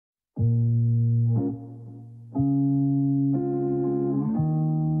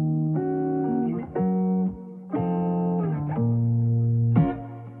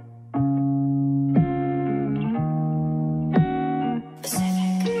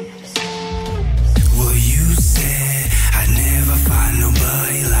said I'd never find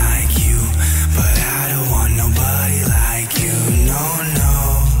nobody like you, but I don't want nobody like you. No, no,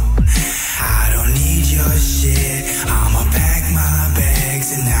 I don't need your shit. I'ma pack my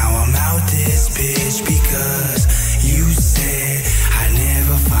bags and now I'm out this bitch, because you said I'd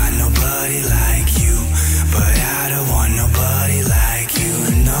never find nobody like you, but I don't want nobody like you.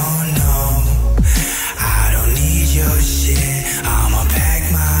 No, no, I don't need your shit. I'ma pack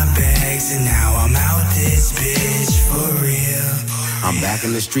my bags and now I'm out this bitch for real. I'm back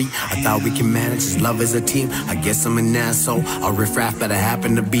in the street, I thought we can manage this love as a team. I guess I'm an asshole, a riffraff that I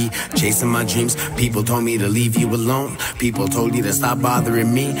happen to be. Chasing my dreams, people told me to leave you alone. People told you to stop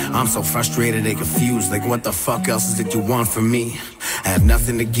bothering me. I'm so frustrated and confused, like what the fuck else is it you want from me? I have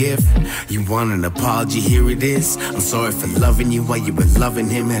nothing to give, you want an apology, here it is. I'm sorry for loving you while you were loving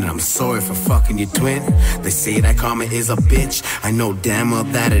him, and I'm sorry for fucking your twin. They say that karma is a bitch, I know damn well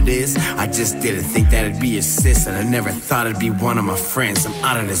that it is. I just didn't think that it'd be your sis, and I never thought it'd be one of my friends. I'm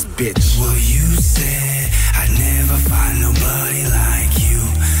out of this bitch. Well, you said I'd never find nobody like you,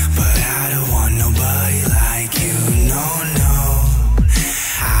 but I don't want nobody like you. No, no,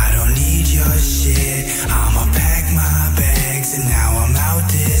 I don't need your shit. I'ma pack my bags and now I'm out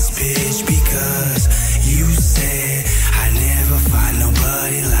this bitch, because you said I'd never find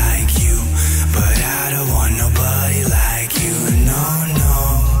nobody like you, but I don't want nobody like you. No, no,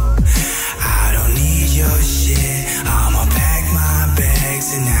 I don't need your shit. I'ma pack my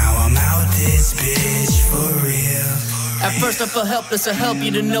bags and now I'm out this bitch for real. At first I felt helpless, I help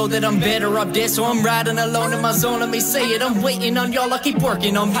you to know that I'm better up there. So I'm riding alone in my zone, let me say it. I'm waiting on y'all, I keep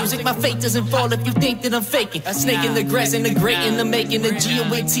working on music. My fate doesn't fall if you think that I'm faking. A snake in the grass and the great in the making. The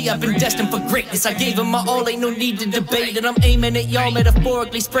GOAT, I've been destined for greatness. I gave him my all, ain't no need to debate it. I'm aiming at y'all,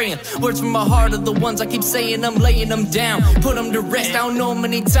 metaphorically spraying words from my heart are the ones I keep saying. I'm laying them down, put them to rest. I don't know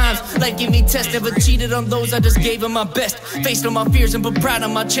many times, life gave me tests. Never cheated on those, I just gave them my best. Faced all my fears and put pride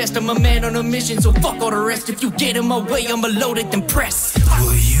on my chest. I'm a man on a mission, so fuck all the rest. If you get in my way, I'ma load it and press.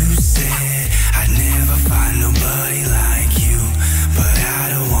 Will you